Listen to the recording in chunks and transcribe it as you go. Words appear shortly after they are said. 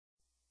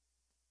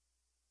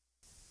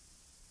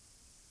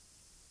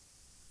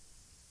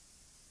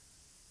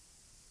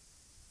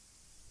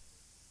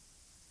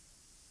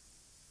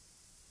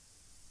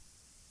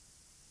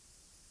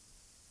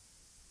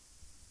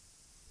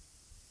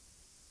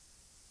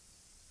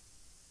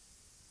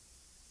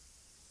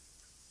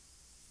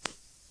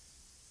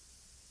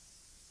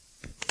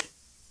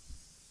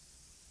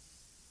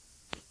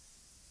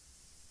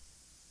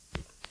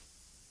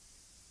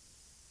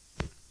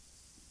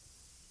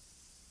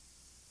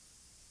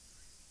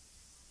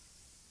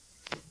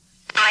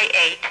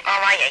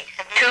RI8,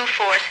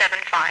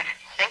 2475.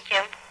 Thank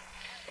you.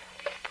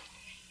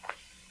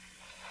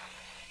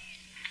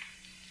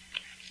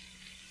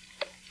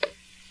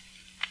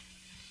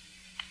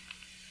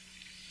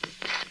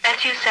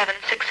 SU7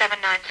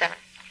 6797.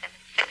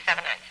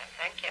 6797.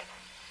 Thank you.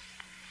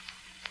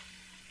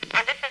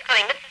 This is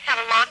calling Mrs.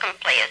 Helen Markham,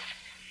 please.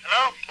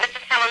 Hello?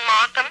 Mrs. Helen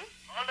Markham.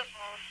 On the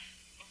phone.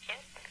 Thank you.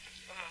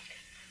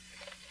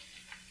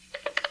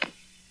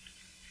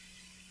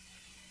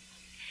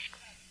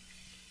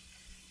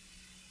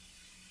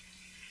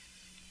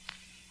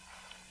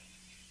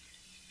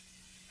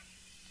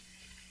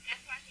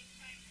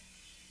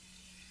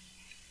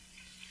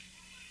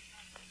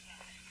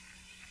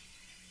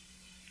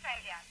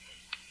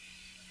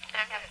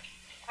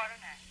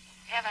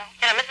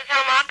 Hello, Mrs.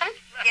 Helen Markham?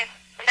 Yes.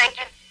 Thank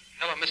you.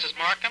 Hello, Mrs.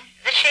 Markham?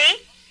 Is it she?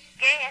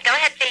 Yes. Go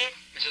ahead, please.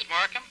 Mrs.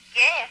 Markham?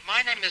 Yes.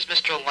 My name is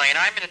Mr. Lane.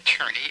 I'm an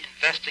attorney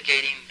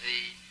investigating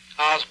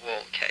the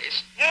Oswald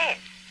case. Yes.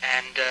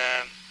 And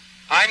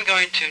I'm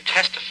going to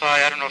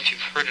testify, I don't know if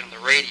you've heard it on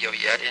the radio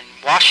yet, in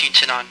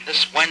Washington on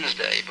this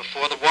Wednesday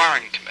before the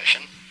Warren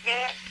Commission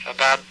Yes.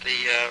 about the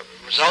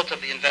result of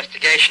the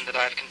investigation that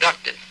I've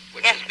conducted,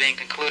 which Yes. is being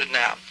concluded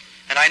now.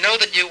 And I know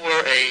that you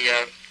were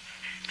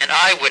an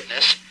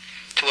eyewitness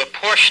to a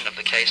portion of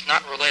the case,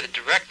 not related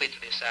directly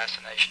to the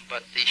assassination,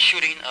 but the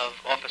shooting of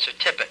Officer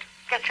Tippett.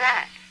 That's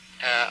right.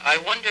 I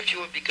wonder if you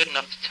would be good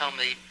enough to tell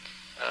me,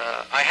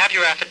 I have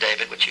your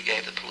affidavit, which you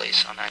gave the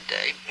police on that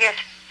day, Yes.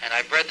 and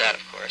I've read that,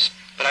 of course,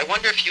 but I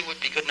wonder if you would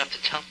be good enough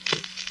to tell...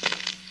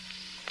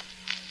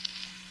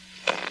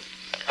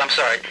 I'm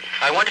sorry.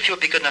 I wonder if you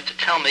would be good enough to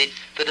tell me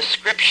the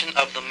description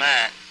of the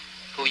man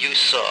who you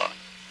saw.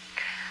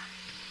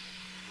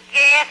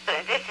 Yes,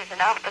 but this is an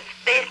office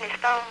business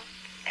phone,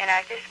 and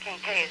I just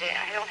can't tell you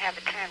that. I don't have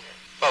the time to...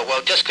 Oh,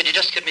 well, could you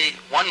just give me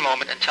one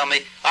moment and tell me,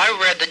 I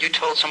read that you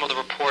told some of the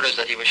reporters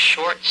that he was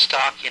short,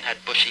 stocky, and had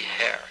bushy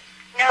hair.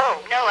 No,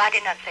 I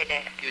did not say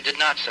that. You did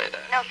not say that.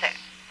 No, sir.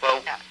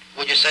 Well, No.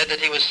 would you say that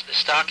he was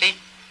stocky?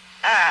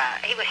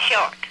 He was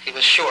short. He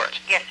was short.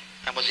 Yes.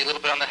 And was he a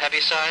little bit on the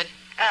heavy side?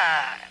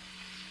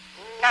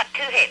 Not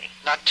too heavy.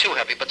 Not too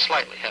heavy, but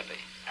slightly heavy.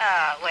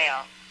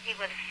 Well, he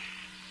was...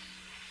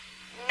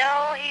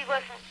 No, he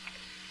wasn't...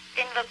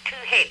 Didn't look too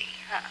heavy.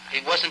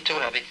 He wasn't too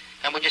heavy.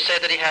 And would you say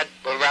that he had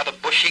a rather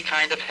bushy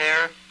kind of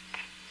hair?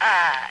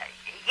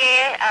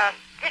 Yeah,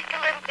 just a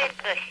little bit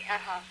bushy.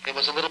 It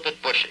was a little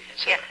bit bushy,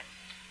 is it? Yes, sir.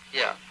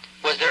 Yeah.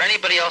 Was there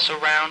anybody else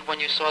around when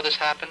you saw this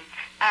happen?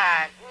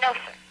 No,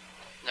 sir.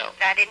 No.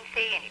 I didn't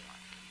see anyone.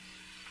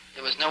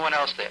 There was no one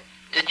else there.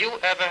 Did you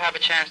ever have a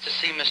chance to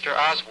see Mr.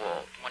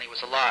 Oswald when he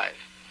was alive?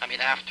 I mean,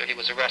 after he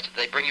was arrested,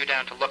 they bring you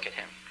down to look at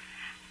him.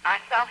 I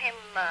saw him,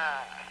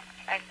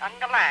 on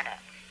the lineup.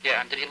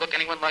 Yeah, and did he look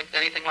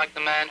anything like the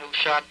man who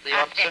shot the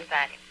I officer?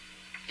 identified him.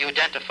 You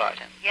identified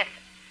him Yes,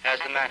 sir. as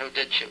the man who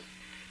did shoot.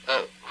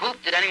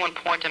 Did anyone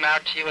point him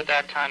out to you at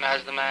that time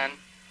as the man?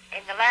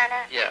 In the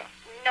lineup? Yeah.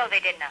 No, they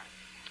did not.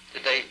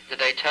 Did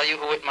they tell you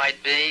who it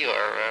might be,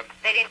 or?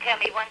 They didn't tell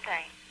me one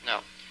thing. No.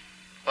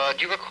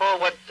 Do you recall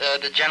what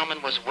the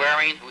gentleman was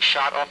wearing who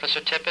shot Officer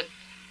Tippett?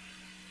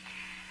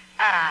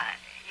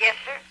 Yes,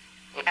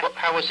 sir.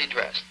 How was he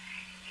dressed?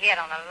 He had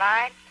on a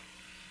light,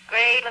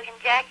 gray-looking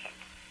jacket,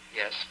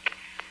 Yes.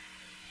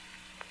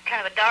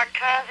 kind of a dark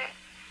trouser.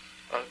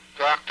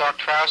 Dark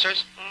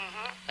trousers?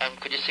 Mm-hmm. And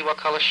could you see what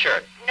color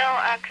shirt? No,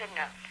 I could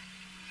not.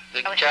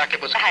 The I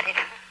jacket was... inside it.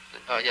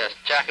 Oh, yes.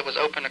 Jacket was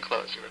open or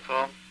closed, you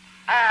recall?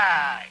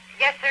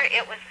 Yes, sir,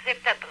 it was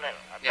zipped up a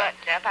little. Yeah.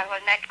 But if I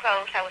wasn't that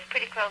close, I was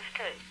pretty close,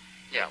 too.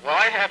 Yeah. Well,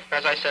 I have,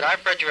 as I said,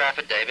 I've read your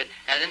affidavit,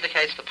 and it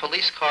indicates the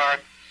police car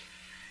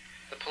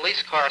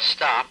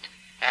stopped,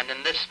 and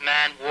then this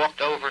man walked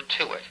over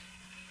to it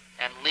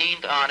and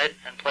leaned on it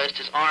and placed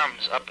his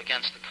arms up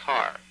against the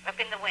car. Up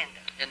in the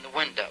window. In the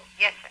window.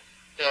 Yes, sir.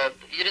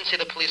 You didn't see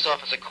the police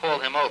officer call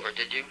him over,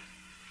 did you?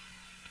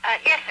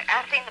 Yes, sir.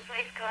 I seen the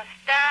police car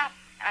stop.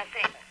 I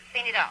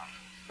seen it all.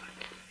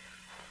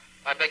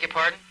 I beg your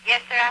pardon?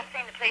 Yes, sir. I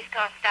seen the police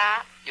car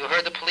stop. You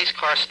heard the police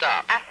car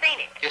stop. I seen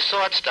it. You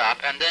saw it stop,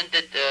 and then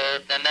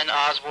then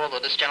Oswald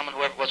or this gentleman,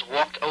 whoever it was,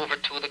 walked over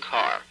to the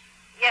car.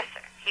 Yes, sir.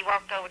 He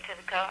walked over to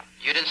the car.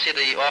 You didn't see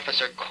the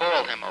officer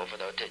call him over,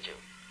 though, did you?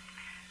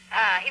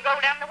 He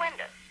rolled down the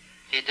window.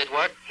 He did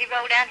what? He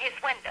rolled down his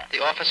window.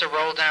 The officer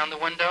rolled down the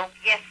window?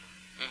 Yes.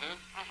 Mm-hmm.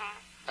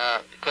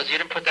 Mm-hmm. Because you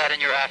didn't put that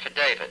in your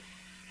affidavit.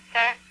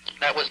 Sir?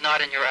 That was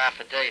not in your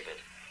affidavit.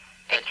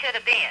 It should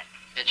have been.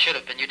 It should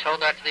have been. You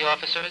told that to the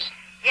officers?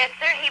 Yes,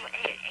 sir. He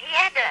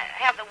had to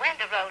have the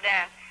window rolled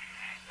down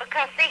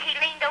because, see, he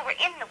leaned over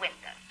in the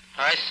window.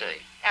 I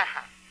see.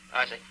 Uh-huh.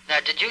 I see. Now,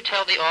 did you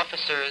tell the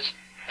officers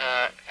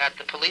at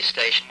the police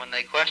station when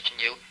they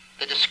questioned you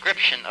the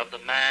description of the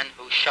man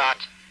who shot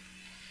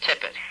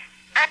Tippett?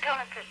 I told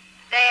him to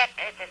stand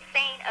at the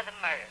scene of the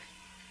murder.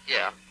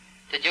 Yeah.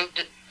 Did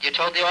you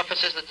told the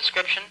officers the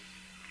description?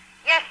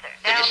 Yes, sir.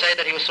 Did you say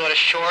that he was sort of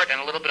short and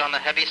a little bit on the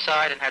heavy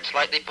side and had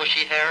slightly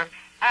bushy hair?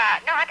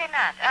 No, I did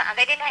not.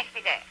 They didn't ask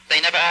me that.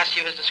 They never asked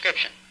you his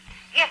description?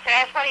 Yes, sir.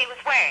 That's what he was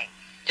wearing.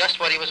 Just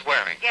what he was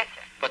wearing? Yes,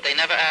 sir. But they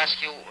never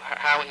asked you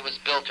how he was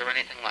built or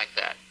anything like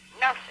that?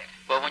 No, sir.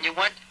 Well, when you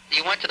went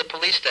to the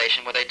police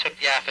station where they took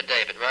the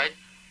affidavit, right?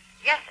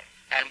 Yes, sir.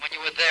 And when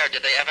you were there,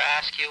 did they ever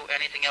ask you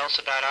anything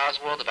else about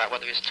Oswald, about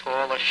whether he was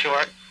tall or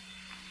short?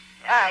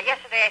 Yes,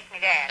 sir, they asked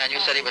me that. And you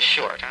said he was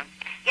short, huh?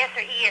 Yes,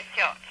 sir, he is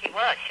short. He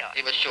was short.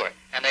 He was short.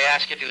 And they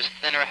asked you if he was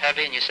thin or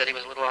heavy, and you said he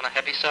was a little on the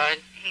heavy side?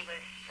 He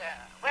was,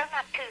 well,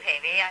 not too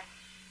heavy. I'd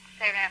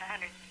say around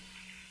 100,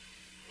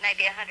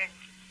 maybe 150.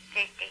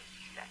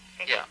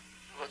 Yeah.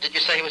 Well, did you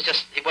say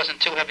he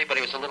wasn't too heavy, but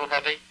he was a little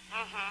heavy?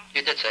 Mm-hmm.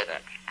 You did say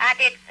that. I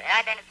did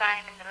identify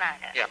him in the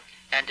lineup. Yeah.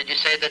 And did you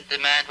say that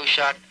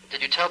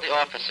did you tell the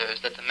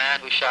officers that the man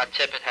who shot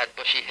Tippett had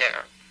bushy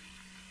hair?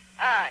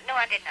 No,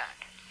 I did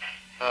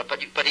not.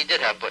 But he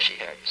did have bushy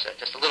hair, you said,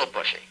 just a little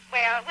bushy.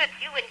 Well,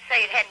 you wouldn't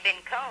say it hadn't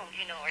been combed,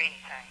 or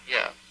anything.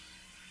 Yeah.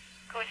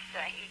 Of course,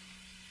 he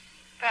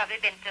probably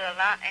been through a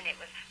lot, and it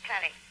was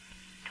kind of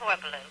tore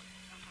below.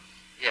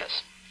 Mm-hmm.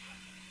 Yes.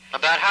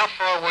 About how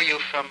far were you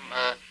from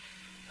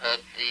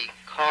the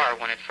car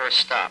when it first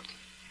stopped?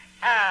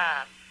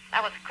 I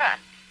was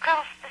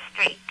across the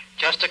street.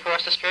 Just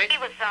across the street? He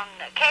was on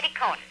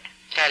catty-cornered.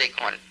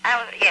 Catty-cornered.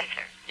 Yes,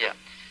 sir. Yeah.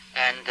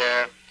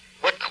 And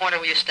what corner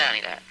were you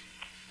standing at?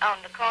 On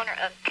the corner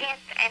of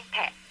 10th and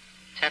Pat.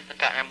 10th and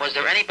Pat. And was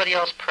there anybody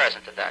else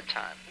present at that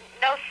time?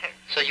 No, sir.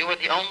 So you were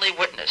the only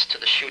witness to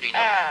the shooting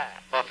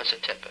of Officer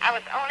Tippett? I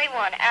was the only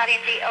one out in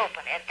the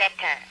open at that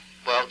time.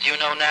 Well, do you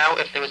know now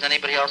if there was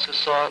anybody else who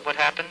saw what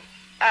happened?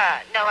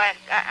 No,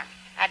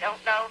 I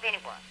don't know of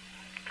anyone.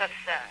 Because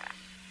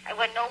there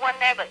wasn't no one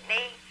there but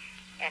me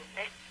and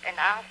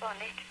also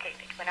Mr.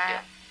 Tippett when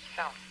I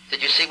saw him.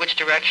 Did you see which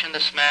direction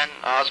this man,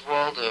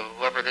 Oswald, or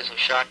whoever it is who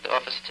shot the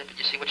Officer Tippett, did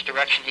you see which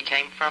direction he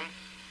came from?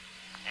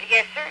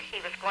 Yes, sir.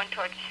 He was going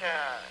towards,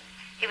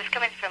 he was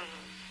coming from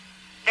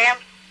down,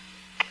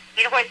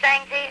 you know where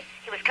Things is?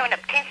 He was coming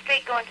up 10th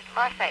Street going to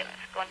Marsalis,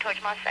 going towards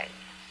Marsalis.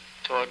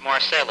 Toward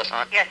Marsalis,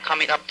 yes,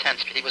 coming up 10th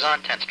Street. He was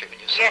on 10th Street when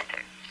you saw him? Yes,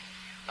 sir.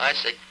 I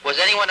see. Was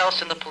anyone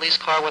else in the police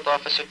car with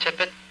Officer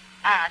Tippett?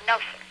 No,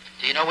 sir.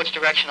 Do you know which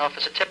direction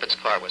Officer Tippett's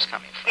car was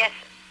coming from? Yes,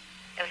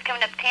 sir. It was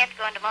coming up 10th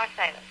going to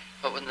Marsalis.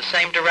 But in the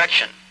same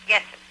direction?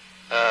 Yes,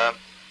 sir.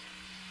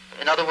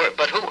 In other words,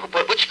 but who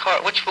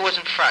was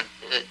in front?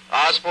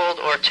 Oswald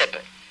or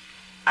Tippett?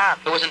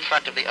 Who was in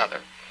front of the other?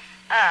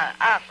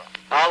 Oswald.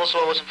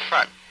 Oswald was in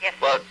front? Yes, sir.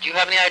 Well, do you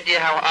have any idea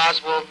how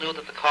Oswald knew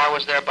that the car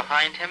was there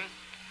behind him?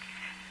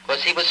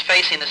 Was he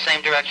facing the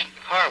same direction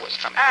the car was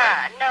coming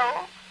from?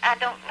 No, I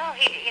don't know.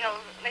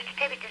 Mr.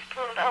 Tippett just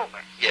pulled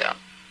over. Yeah.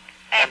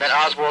 And then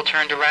Oswald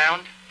turned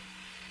around?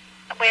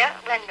 Well,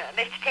 when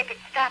Mr. Tippett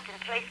stopped in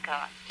the police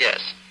car.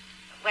 Yes.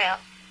 Well,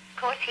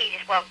 of course, he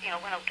just went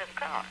over to the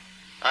car.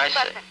 I see.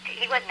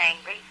 He wasn't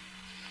angry.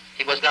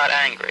 He was not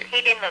angry?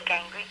 He didn't look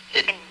angry.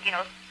 He didn't,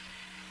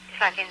 it's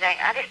like he was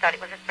angry. I just thought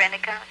it was a friendly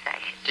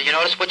conversation. Did you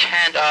notice which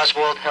hand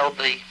Oswald held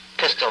the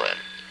pistol in?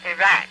 The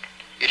right.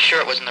 You're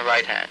sure it was in the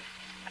right hand?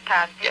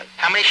 Positive. Yeah.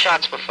 How many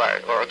shots were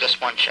fired, or just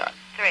one shot?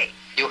 3.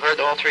 You heard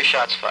all 3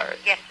 shots fired?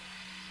 Yes, sir.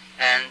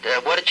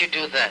 And what did you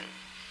do then,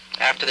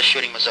 after the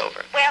shooting was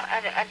over? Well,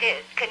 I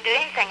couldn't do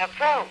anything. I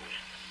froze.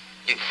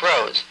 You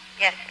froze?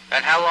 Yes, sir.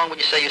 And how long would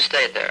you say you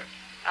stayed there?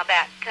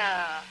 About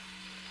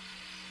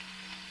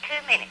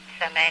 2 minutes,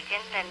 I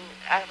imagine. And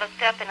I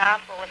looked up, and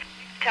Oswald was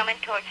coming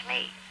towards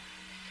me.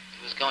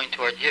 He was going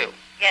toward you?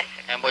 Yes,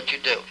 sir. And what'd you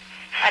do?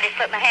 I just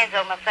put my hands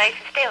over my face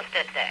and still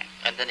stood there.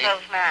 And then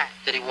closed my eyes.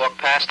 Did he walk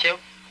past you?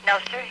 No,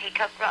 sir. He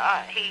took,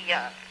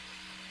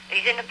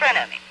 he's in the front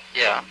of me.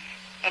 Yeah.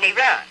 And he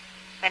run.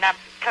 And I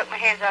took my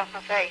hands off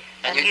my face.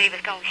 And I knew he was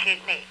going to shoot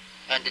me.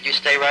 And did you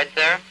stay right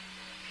there?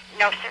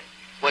 No, sir.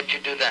 What'd you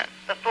do then?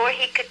 Before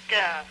he could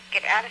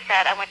get out of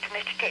sight, I went to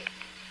Mr. Tippett.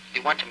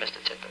 You went to Mr.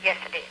 Tippett? Yes,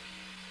 I did.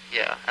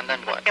 Yeah. And then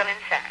what? Still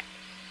inside.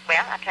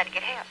 Well, I tried to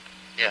get help.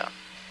 Yeah.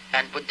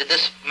 And did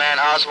this man,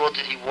 Oswald,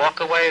 did he walk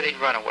away or did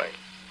he run away?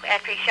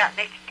 After he shot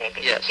Mr.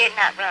 Tippett, yes. He did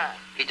not run.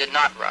 He did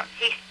not run?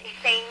 He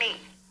seen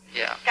me.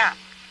 Yeah. Stop.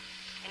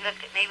 And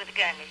looked at me with a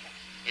gun in his hand.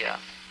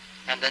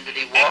 Yeah. And then did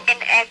he walk? And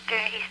after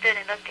he stood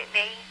and looked at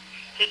me,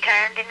 he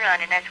turned and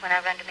run, and that's when I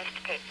run to Mr.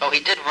 Tippett. Oh,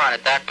 he did run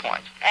at that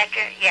point?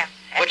 Yeah.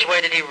 Which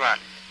way did he run?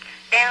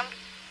 Down,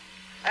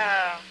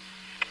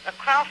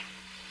 across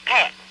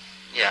Patton.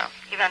 Yeah.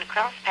 He ran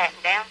across Patton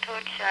down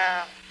towards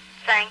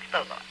Sangs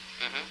Boulevard.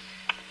 Mm-hmm.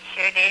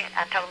 Sure did.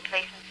 I told the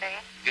policeman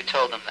that. You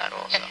told them that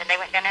also? Yes, and they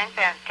went down there and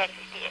found the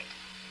Texas Theater.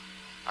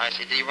 I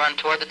see. Did he run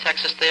toward the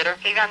Texas Theater?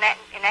 He ran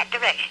in that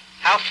direction.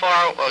 How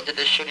far did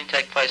this shooting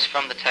take place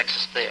from the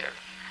Texas Theater?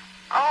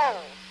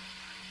 Oh,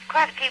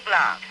 quite a few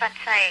blocks. I'd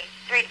say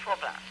 3 to 4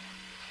 blocks.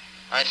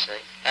 I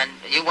see. And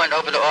you went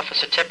over to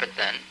Officer Tippett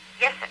then?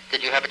 Yes, sir.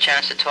 Did you have a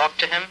chance to talk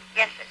to him?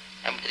 Yes, sir.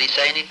 And did he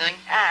say anything?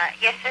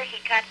 Yes, sir. He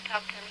tried to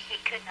talk to me. He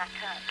could not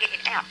get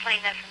it out plain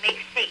enough for me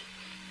to see,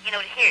 to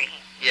hear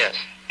him. Yes.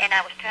 And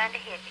I was trying to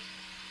hear him.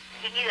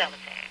 He knew I was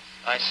there.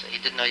 I see. He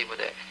didn't know you were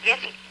there. Yes,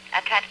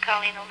 I tried to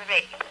call in on the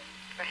radio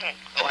for help.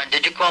 Oh, and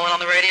did you call in on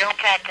the radio? I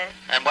tried to.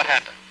 And what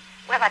happened?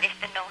 Well, I just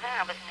didn't know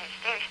how. I was in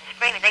hysterics and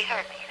screaming. They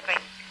heard me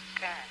screaming,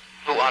 crying.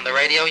 Who, on the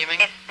radio, you mean?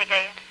 Yes, they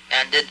did.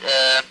 And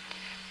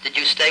did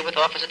you stay with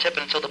Officer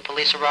Tippett until the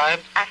police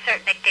arrived? I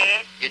certainly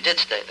did. You did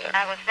stay there.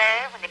 I was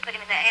there when they put him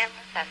in the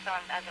ambulance. I saw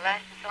him. I was the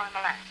last and saw him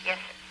alive. Yes,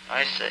 sir.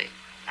 I see.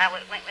 I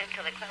went with him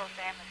until they closed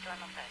the ambulance door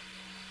in my face.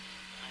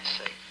 I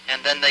see.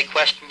 And then they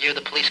questioned you,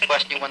 the police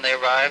questioned you when they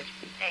arrived?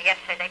 Yes,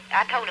 sir.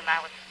 I told him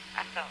I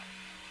saw him.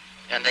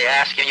 And they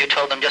asked you, and you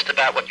told them just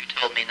about what you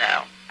told me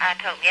now? I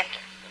told him, yes,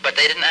 sir. But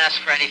they didn't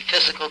ask for any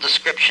physical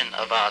description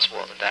of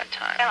Oswald at that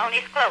time? Well, on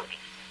his clothing.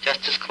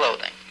 Just his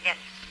clothing? Yes.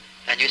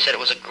 And you said it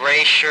was a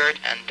gray shirt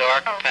and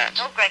dark pants?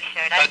 No gray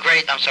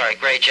shirt.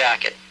 Gray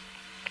jacket.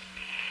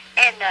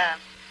 And,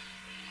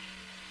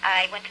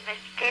 I went to Mr.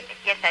 Tippett.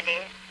 Yes, I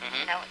did.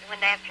 Mm-hmm.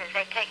 When after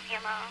they take him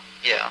off,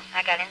 Yeah.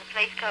 I got in the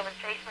police car with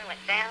the policeman,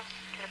 went down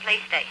to the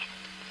police station.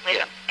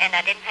 Yeah. And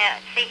I didn't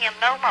see him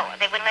no more.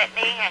 They wouldn't let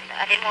me, and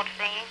I didn't want to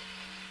see him.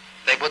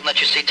 They wouldn't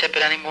let you see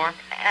Tippett anymore?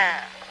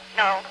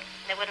 No,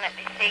 they wouldn't let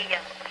me see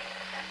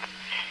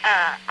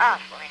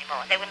Oswald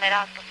anymore. They wouldn't let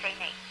Oswald see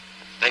me.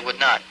 They would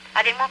not?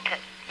 I didn't want to.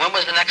 When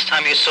was the next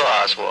time you saw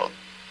Oswald?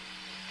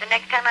 The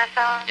next time I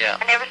saw him? Yeah.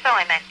 I never saw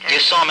him after. You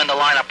saw him in the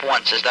lineup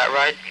once, is that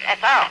right?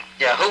 That's all.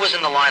 Yeah, who was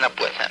in the lineup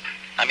with him?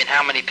 I mean,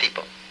 how many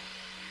people?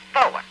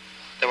 4.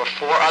 There were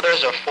 4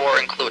 others or 4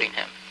 including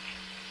him?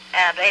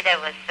 There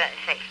was,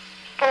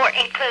 4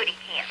 including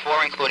him.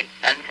 4 including.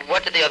 And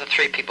what did the other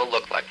 3 people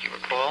look like, do you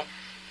recall?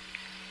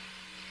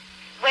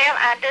 Well,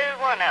 I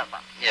do one of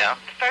them. Yeah.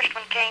 The first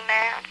one came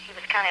out. He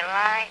was kind of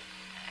light,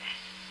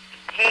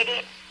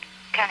 headed,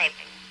 kind of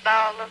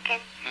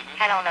bald-looking,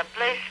 had on a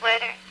blue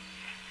sweater,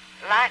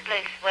 light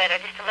blue sweater,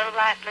 just a little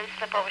light blue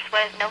slip-over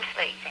sweater, no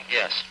sleeves in it.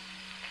 Yes.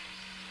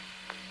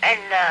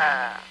 And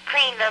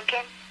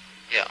clean-looking.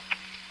 Yeah.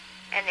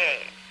 And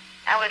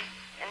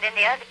then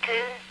the other 2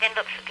 didn't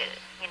look so good.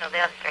 The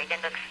other 3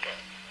 didn't look so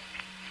good.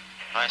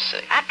 I see.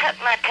 I took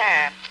my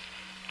time.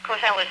 Of course,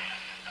 I was,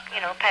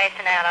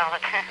 passing out all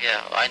the time.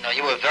 Yeah, I know.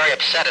 You were very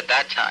upset at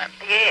that time.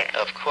 Yeah.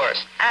 Of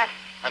course. I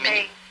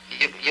mean,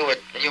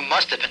 you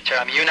must have been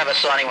terrible. I mean, you never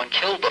saw anyone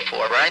killed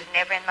before, right?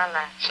 Never in my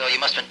life. So you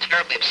must have been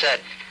terribly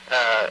upset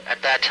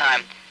at that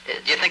time. Do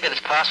you think that it's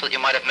possible that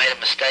you might have made a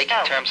mistake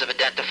in terms of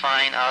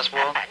identifying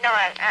Oswald? No.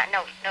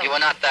 You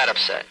were not that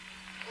upset?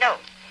 No,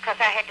 because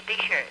I had to be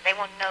sure. They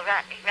wanted to know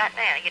right now,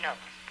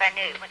 if I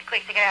knew. When the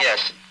quick to get out.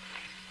 Yes.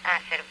 I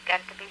said, I've got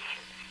to be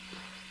sure.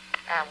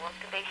 I want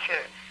to be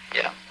sure.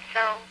 Yeah. So,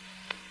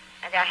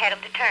 and I had them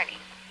to turn him,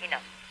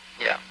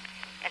 Yeah.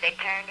 And they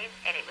turned him,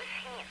 and it was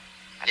him.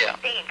 Yeah.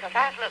 Because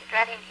I looked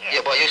right in here.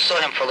 Yeah, well, you saw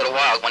him for a little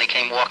while when he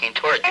came walking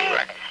toward you,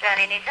 right?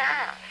 Right in his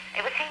eyes.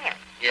 It was him.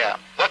 Yeah.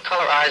 What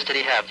color eyes did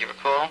he have? Do you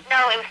recall?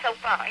 No, it was so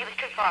far. He was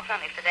too far from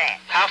me for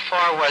that. How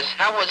far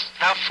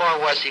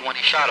was he when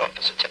he shot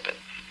Officer Tippett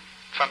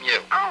from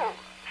you? Oh,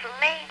 from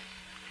me?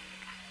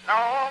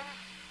 No,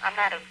 I'm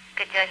not a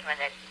good judgment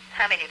at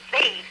how many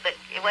feet, but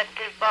it wasn't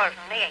too far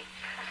from me.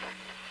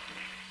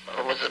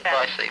 Was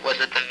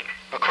it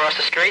across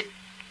the street?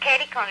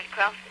 Caddy corner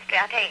across the street.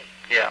 I'll tell you.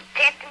 Yeah.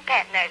 10th and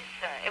Patton.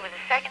 It was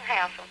the second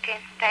house on 10th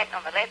and Patton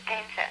on the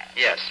left-hand side.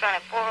 Yes. In front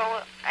of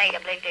 408, I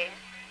believe it is.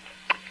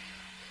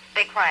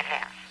 Big white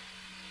house.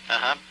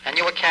 Uh-huh. And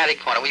you were caddy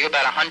corner. Were you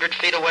about 100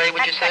 feet away,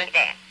 would you say? I'd say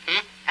that.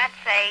 I'd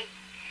say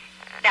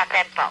about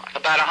that far.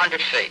 About 100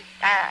 feet?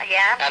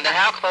 Yeah. And then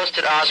how close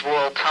did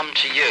Oswald come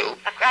to you?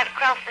 Right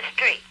across the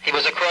street. He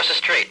was across the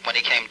street when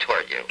he came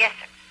toward you? Yes,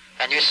 sir.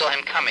 And you saw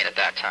him coming at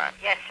that time?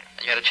 Yes, sir.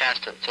 And you had a chance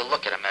to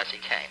look at him as he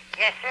came?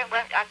 Yes, sir.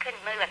 Well, I couldn't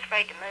move. I was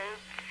afraid to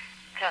move.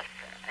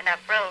 And I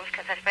froze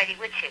because I was afraid he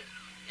would shoot.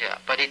 Yeah,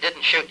 but he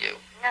didn't shoot you?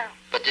 No.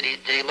 But did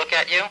he look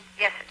at you?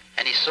 Yes, sir.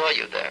 And he saw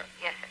you there?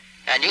 Yes, sir.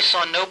 And you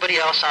saw nobody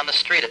else on the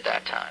street at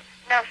that time?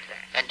 No, sir.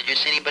 And did you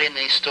see anybody in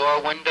the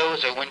store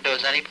windows or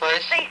windows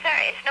anyplace? See, sir,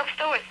 it's no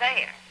stores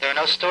there. There are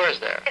no stores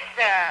there?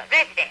 It's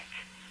residence.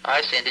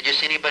 I see. And did you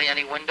see anybody in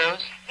any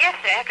windows? Yes,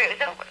 sir, after it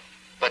was over.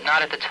 But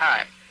not at the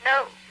time?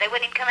 No, they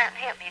wouldn't even come out and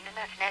help me into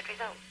nothing after it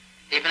was over.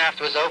 Even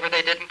after it was over,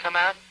 they didn't come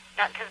out?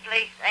 Not until the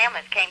police, the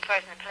ambulance came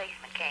first and the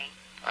policeman came.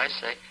 I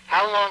see.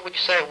 How long would you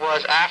say it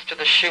was after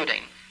the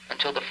shooting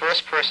until the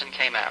first person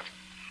came out?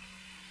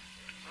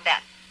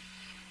 About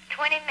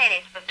 20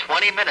 minutes before.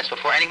 20 minutes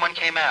before anyone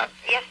came out?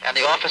 Yes, sir. And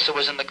the officer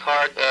was in the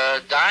car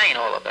dying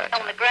all of that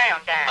time? On the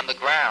ground, dying. On the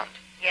ground?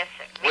 Yes,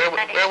 sir.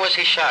 Where was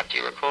he shot, do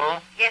you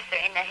recall? Yes, sir,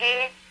 in the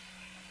head,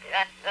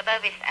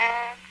 above his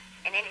eyes,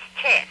 and in his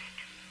chest.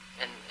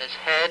 In his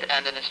head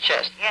and in his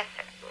chest? Yes,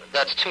 sir.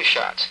 That's 2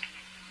 shots?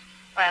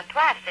 Well,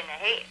 twice in the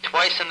head.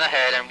 Twice in the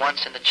head and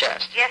once in the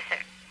chest? Yes, sir.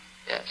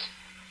 Yes.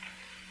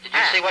 Did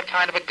you see what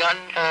kind of a gun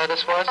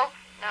this was?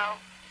 No.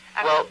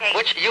 Well,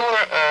 you were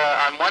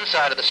on one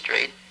side of the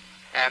street,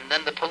 and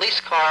then the police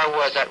car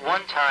was at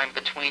one time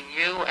between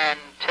you and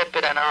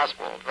Tippett and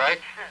Oswald, right?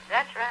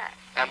 That's right.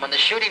 And when the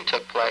shooting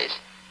took place,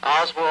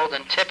 Oswald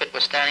and Tippett were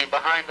standing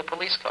behind the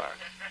police car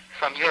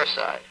from your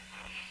side.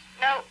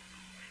 No,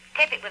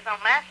 Tippett was on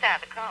my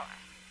side of the car.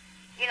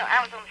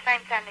 I was on the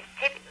same side Mr.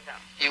 Tippett was on.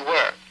 You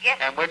were? Yes.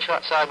 And which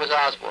side was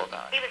Oswald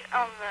on? He was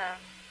on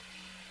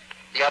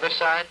the other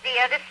side? The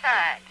other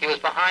side. He was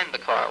behind the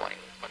car when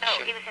the No,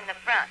 shooting. he was in the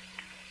front.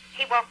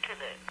 He walked to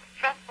the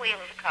front wheel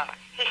of the car.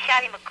 He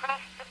shot him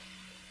across the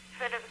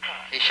hood of the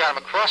car. He shot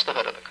him across the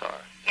hood of the car.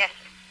 Yes,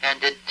 sir.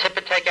 And did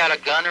Tippett take out a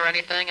gun or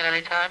anything at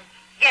any time?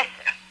 Yes,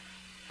 sir.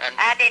 And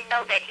I didn't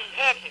know that he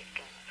had his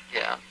gun.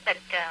 yeah. But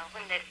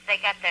when they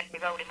got that, they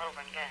rolled him over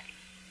and got him.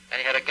 And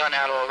he had a gun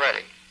out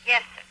already.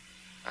 Yes,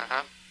 sir.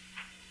 Uh-huh.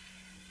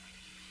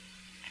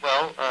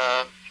 Well,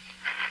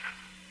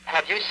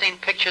 have you seen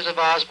pictures of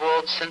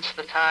Oswald since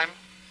the time?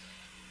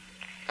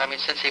 I mean,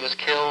 since he was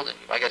killed, and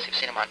I guess you've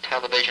seen him on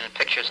television and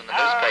pictures in the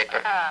newspaper.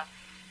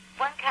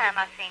 One time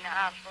I seen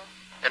Oswald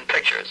And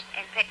pictures.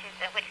 in pictures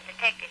which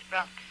detectives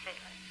brought to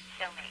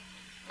show me.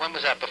 When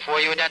was that? Before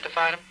you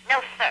identified him?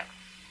 No, sir.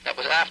 That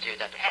was after you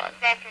identified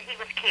him. After he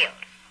was killed.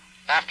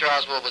 After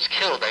Oswald was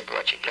killed, they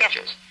brought you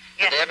pictures.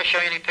 Yes. Did they ever show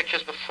you any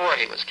pictures before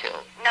he was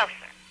killed? No,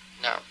 sir.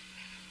 No.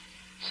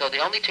 So the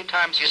only two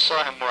times you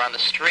saw him were on the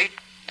street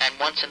and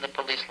once in the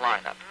police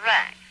lineup.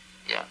 Right.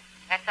 Yeah.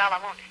 That's all I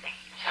want to say.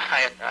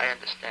 I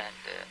understand.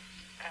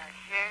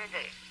 Sure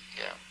do.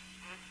 Yeah.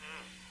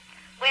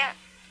 Well,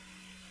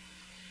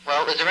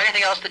 Well, is there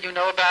anything else that you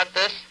know about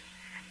this?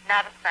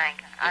 not a thing.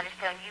 I'm just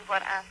telling you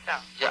what I saw.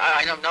 Yeah,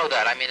 I don't know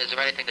that. I mean, is there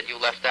anything that you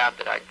left out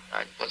that I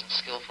wasn't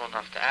skillful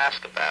enough to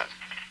ask about?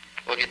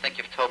 Or do you think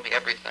you've told me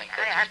everything?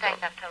 I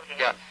think I've told you.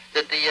 Yeah.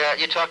 Did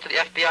you talk to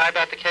the FBI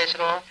about the case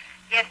at all?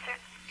 Yes, sir.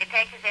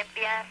 Detectives,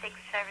 FBI,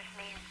 Secret Service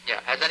men. Yeah.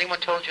 Has anyone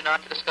told you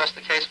not to discuss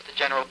the case with the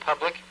general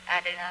public?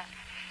 I do not.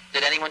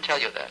 Did anyone tell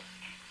you that?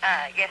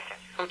 Yes, sir.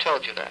 Who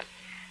told you that?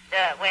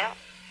 Well,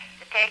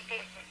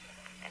 detectives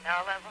and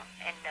all of them.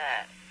 And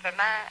for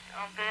my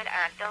own good,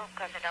 I don't,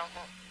 because I don't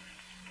want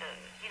to,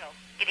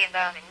 get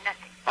involved in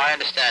nothing. I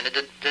understand.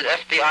 Did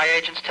FBI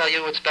agents tell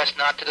you it's best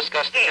not to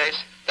discuss the Yes. case?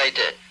 They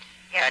did.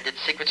 Yes. And did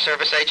Secret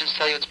Service agents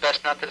tell you it's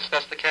best not to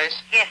discuss the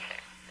case? Yes, sir.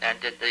 And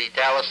did the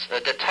Dallas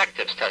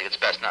detectives tell you it's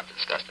best not to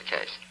discuss the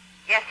case?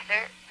 Yes,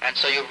 sir. And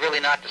so you've really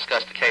not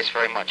discussed the case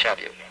very much, have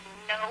you?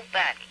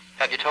 Nobody.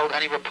 Have you told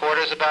any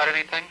reporters about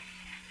anything?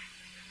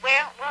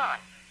 Well, one.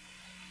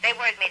 They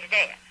worried me to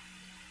death.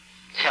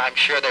 Yeah, I'm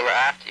sure they were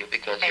after you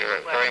because They you're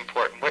a were. very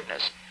important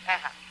witness.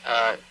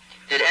 Uh-huh.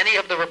 Did any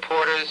of the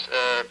reporters,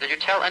 did you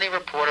tell any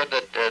reporter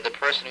that the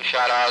person who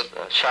shot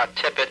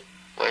Tippett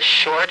was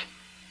short,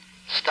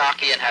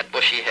 stocky, and had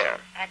bushy hair?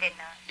 I did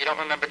not. You don't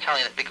remember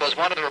telling it because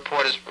one of the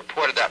reporters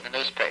reported that in the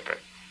newspaper.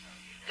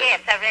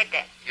 Yes, I read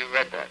that. You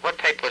read that. What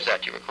paper was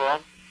that, do you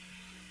recall?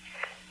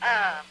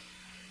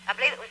 I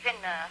believe it was in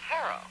the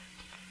Herald.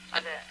 Or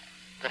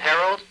The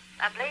Herald?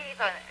 I believe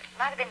it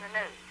might have been the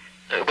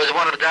news. It was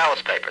one of the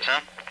Dallas papers,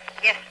 huh?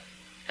 Yes, sir.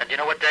 And do you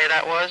know what day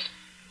that was?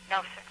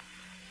 No, sir.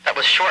 That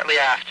was shortly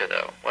after,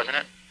 though, wasn't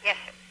it? Yes,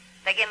 sir.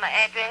 They gave my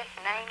address,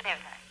 name, and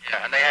everything.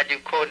 Yeah, and they had you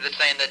quoted as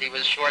saying that he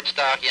was short,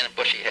 stocky, and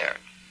bushy hair.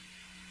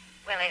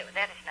 Well,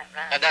 that is not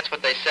right. And that's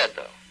what they said,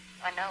 though.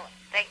 I know it.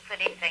 They can put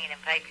anything in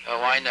them papers.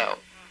 Oh, I know.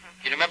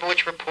 Mm-hmm. You remember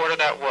which reporter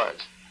that was?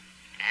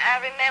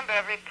 I remember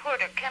a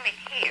reporter coming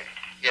here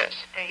Yes.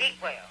 to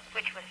Eatwell,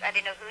 which was, I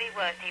didn't know who he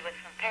was. He was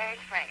from Paris,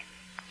 France.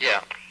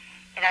 Yeah.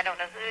 And I don't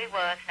know who he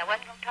was, and I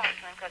wasn't going to talk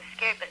to him because I was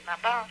scared, but my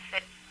boss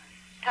said,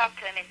 talk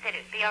to him and said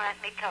it would be all right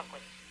for me to talk with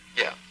him.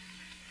 Yeah.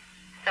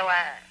 So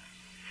I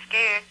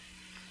scared,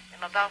 and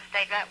my boss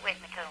stayed right with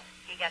me till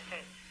he got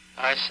through.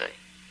 I see.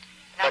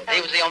 And I But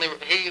he was the only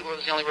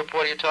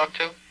reporter you talked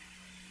to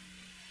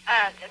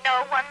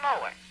no, one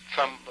more.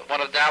 from one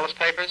of the Dallas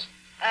papers?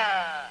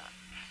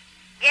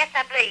 Yes,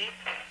 I believe.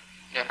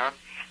 Yeah.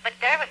 But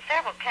there were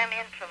several come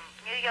in from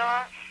New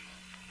York,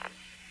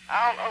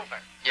 all over.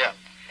 Yeah.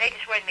 They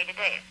just worried me to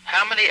death.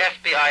 How many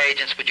FBI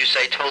agents would you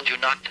say told you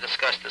not to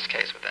discuss this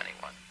case with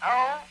anyone?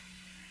 Oh,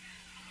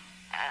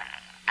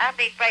 I'd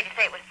be afraid to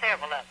say it was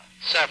several of them.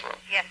 Several.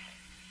 Yes,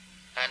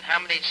 sir. And how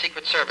many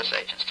Secret Service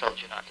agents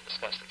told you not to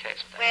discuss the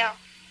case with anyone? Well,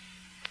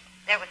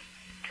 there was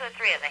 2 or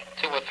 3 of them.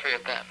 2 or 3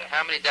 of them. And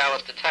how many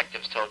Dallas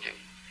detectives told you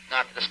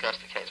not to discuss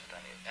the case with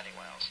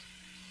anyone else?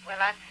 Well,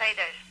 I'd say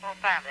there's 4 or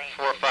 5 of them.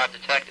 4 or 5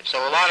 detectives.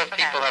 So a lot of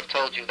Okay. people have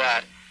told you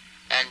that,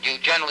 and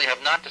you generally have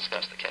not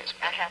discussed the case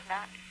with I anyone. have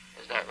not.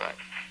 Is that right?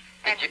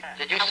 And,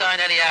 Did you I sign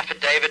any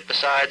affidavit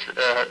besides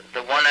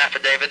the one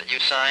affidavit that you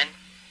signed?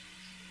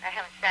 I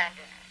haven't signed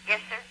it.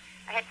 Yes, sir.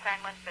 I had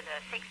signed one for the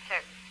Secret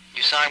Service.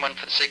 You signed one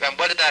for the secret. And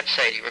what did that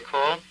say? Do you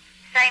recall?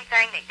 Same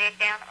thing they did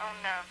down on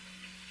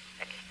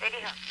at the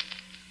city hall.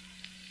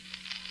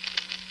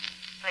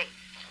 Please.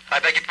 I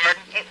beg your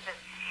pardon?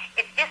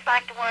 It's just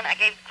like the one I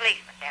gave the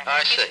policeman down I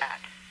at the see.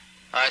 house.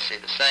 I see.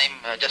 The same,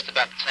 just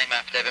about the same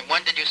affidavit.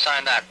 When did you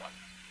sign that one?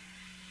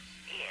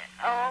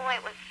 Yeah. Oh,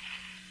 it was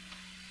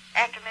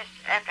after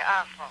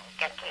Oswald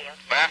got killed.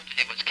 After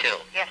he was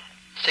killed. Yes,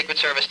 sir. Secret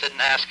Service didn't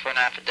ask for an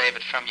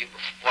affidavit from you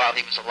while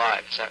he was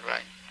alive. Is that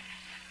right?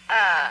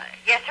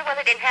 Yes, sir. Well,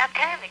 they didn't have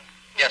time.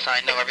 Yes,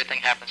 I know everything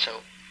happened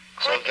so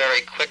Quick.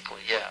 very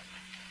quickly. Yeah.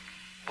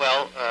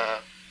 Well,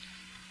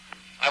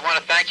 I want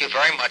to thank you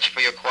very much for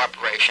your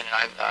cooperation,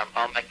 and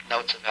I'll make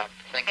notes about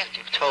the things that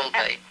you've told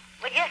me.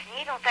 Well, yes, and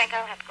you don't think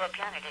I'll have to go up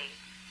yonder, do you?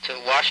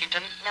 To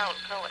Washington? No,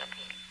 go up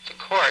here. To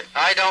court.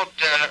 I don't,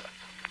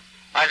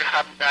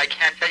 I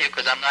can't tell you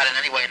because I'm not in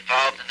any way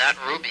involved in that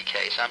Ruby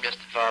case. I'm just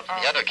involved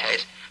in the other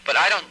case. But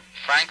I don't,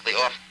 frankly,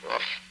 off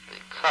the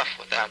cuff,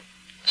 without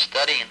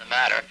studying the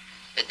matter,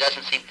 it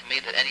doesn't seem to me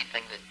that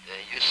anything that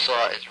you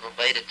saw is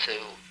related to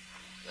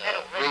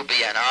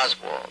Ruby and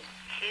Oswald.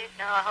 Shoot,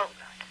 no, I hope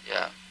not.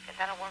 Yeah. Because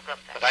I don't want to go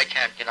up there. But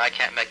I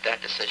can't make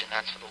that decision.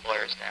 That's for the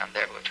lawyers down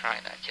there who are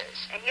trying that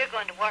case. And you're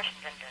going to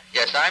Washington to...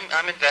 Yes,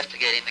 I'm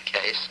investigating the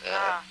case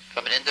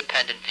from an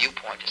independent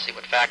viewpoint to see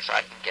what facts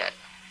I can get.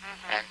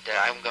 And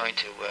I'm going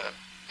to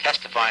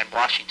testify in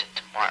Washington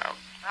tomorrow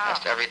as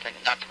to everything,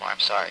 not tomorrow,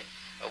 I'm sorry,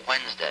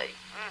 Wednesday,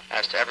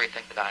 as to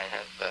everything that I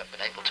have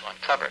been able to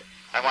uncover.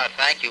 I want to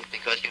thank you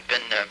because you've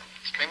been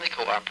extremely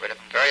cooperative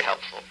and very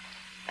helpful.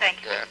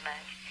 Thank you very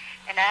much.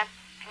 And I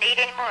need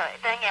any more,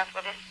 anything else,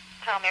 well, just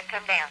tell me or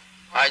come down.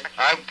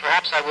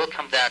 Perhaps I will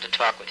come down to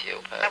talk with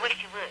you. I wish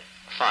you would.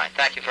 Fine.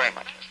 Thank you very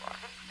much, Miss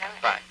Markham.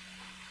 Bye.